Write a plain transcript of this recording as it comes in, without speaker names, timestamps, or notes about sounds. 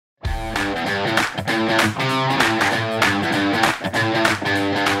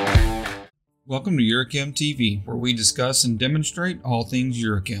Welcome to UreChem TV, where we discuss and demonstrate all things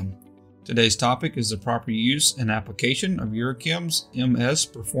UreChem. Today's topic is the proper use and application of UreChem's MS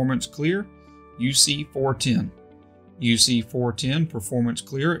Performance Clear UC-410. UC-410 Performance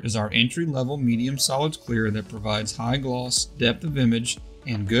Clear is our entry-level medium solids clear that provides high gloss, depth of image,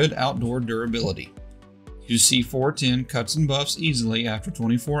 and good outdoor durability. UC-410 cuts and buffs easily after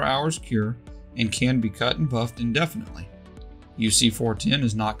 24 hours cure and can be cut and buffed indefinitely. UC-410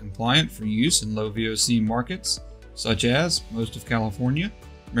 is not compliant for use in low VOC markets, such as most of California,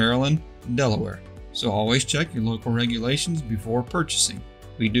 Maryland, and Delaware, so always check your local regulations before purchasing.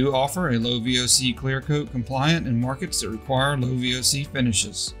 We do offer a low VOC clear coat compliant in markets that require low VOC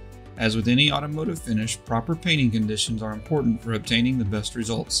finishes. As with any automotive finish, proper painting conditions are important for obtaining the best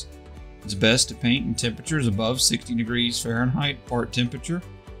results. It's best to paint in temperatures above 60 degrees Fahrenheit part temperature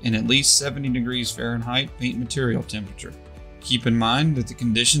and at least 70 degrees Fahrenheit paint material temperature. Keep in mind that the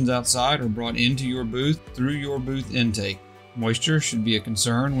conditions outside are brought into your booth through your booth intake. Moisture should be a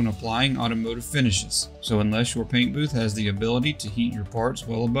concern when applying automotive finishes, so unless your paint booth has the ability to heat your parts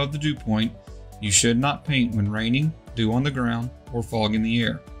well above the dew point, you should not paint when raining, dew on the ground, or fog in the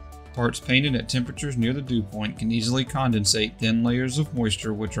air. Parts painted at temperatures near the dew point can easily condensate thin layers of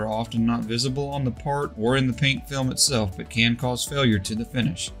moisture which are often not visible on the part or in the paint film itself but can cause failure to the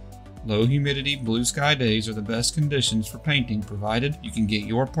finish. Low humidity, blue sky days are the best conditions for painting provided you can get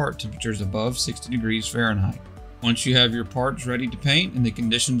your part temperatures above 60 degrees Fahrenheit. Once you have your parts ready to paint and the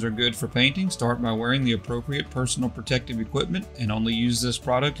conditions are good for painting, start by wearing the appropriate personal protective equipment and only use this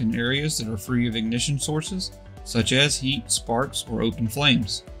product in areas that are free of ignition sources, such as heat, sparks, or open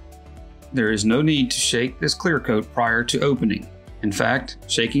flames. There is no need to shake this clear coat prior to opening. In fact,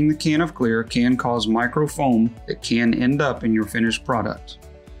 shaking the can of clear can cause microfoam that can end up in your finished product.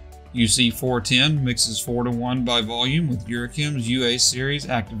 UC-410 mixes 4:1 by volume with UreChem's UA series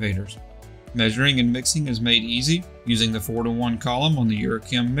activators. Measuring and mixing is made easy using the 4:1 column on the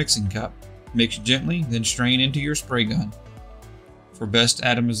UreChem mixing cup. Mix gently, then strain into your spray gun. For best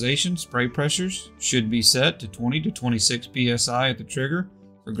atomization, spray pressures should be set to 20 to 26 psi at the trigger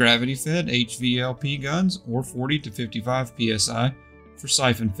for gravity-fed HVLP guns or 40 to 55 psi for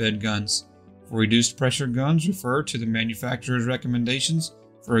siphon-fed guns. For reduced pressure guns, refer to the manufacturer's recommendations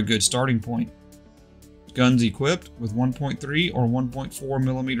for a good starting point. Guns equipped with 1.3 or 1.4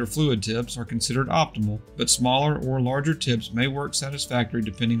 mm fluid tips are considered optimal, but smaller or larger tips may work satisfactory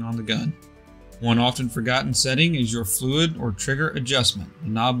depending on the gun. One often forgotten setting is your fluid or trigger adjustment. The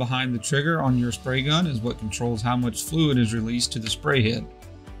knob behind the trigger on your spray gun is what controls how much fluid is released to the spray head.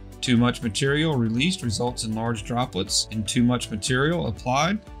 Too much material released results in large droplets, and too much material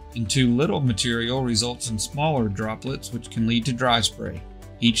applied and too little material results in smaller droplets, which can lead to dry spray.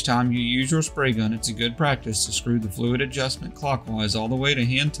 Each time you use your spray gun, it's a good practice to screw the fluid adjustment clockwise all the way to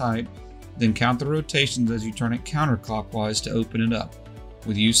hand tight, then count the rotations as you turn it counterclockwise to open it up.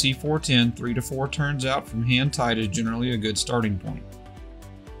 With UC-410, 3 to 4 turns out from hand tight is generally a good starting point.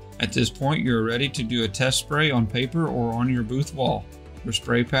 At this point, you're ready to do a test spray on paper or on your booth wall. Your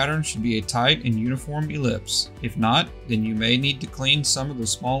spray pattern should be a tight and uniform ellipse. If not, then you may need to clean some of the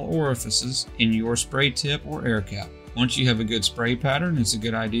small orifices in your spray tip or air cap. Once you have a good spray pattern, it's a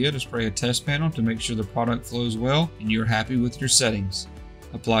good idea to spray a test panel to make sure the product flows well and you're happy with your settings.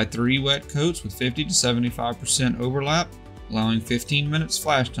 Apply 3 wet coats with 50 to 75% overlap, allowing 15 minutes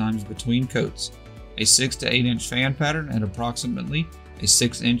flash times between coats. A 6 to 8 inch fan pattern at approximately a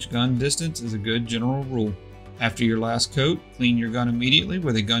 6-inch gun distance is a good general rule. After your last coat, clean your gun immediately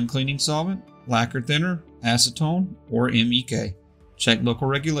with a gun cleaning solvent, lacquer thinner, acetone, or MEK. Check local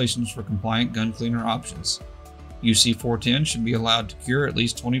regulations for compliant gun cleaner options. UC-410 should be allowed to cure at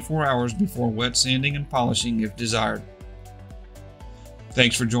least 24 hours before wet sanding and polishing if desired.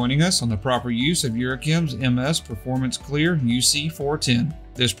 Thanks for joining us on the proper use of UreChem's MS Performance Clear UC-410.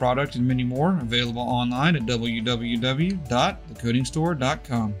 This product and many more available online at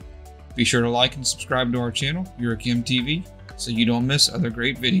www.thecoatingstore.com. Be sure to like and subscribe to our channel, UreChem TV, so you don't miss other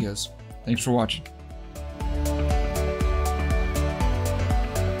great videos. Thanks for watching.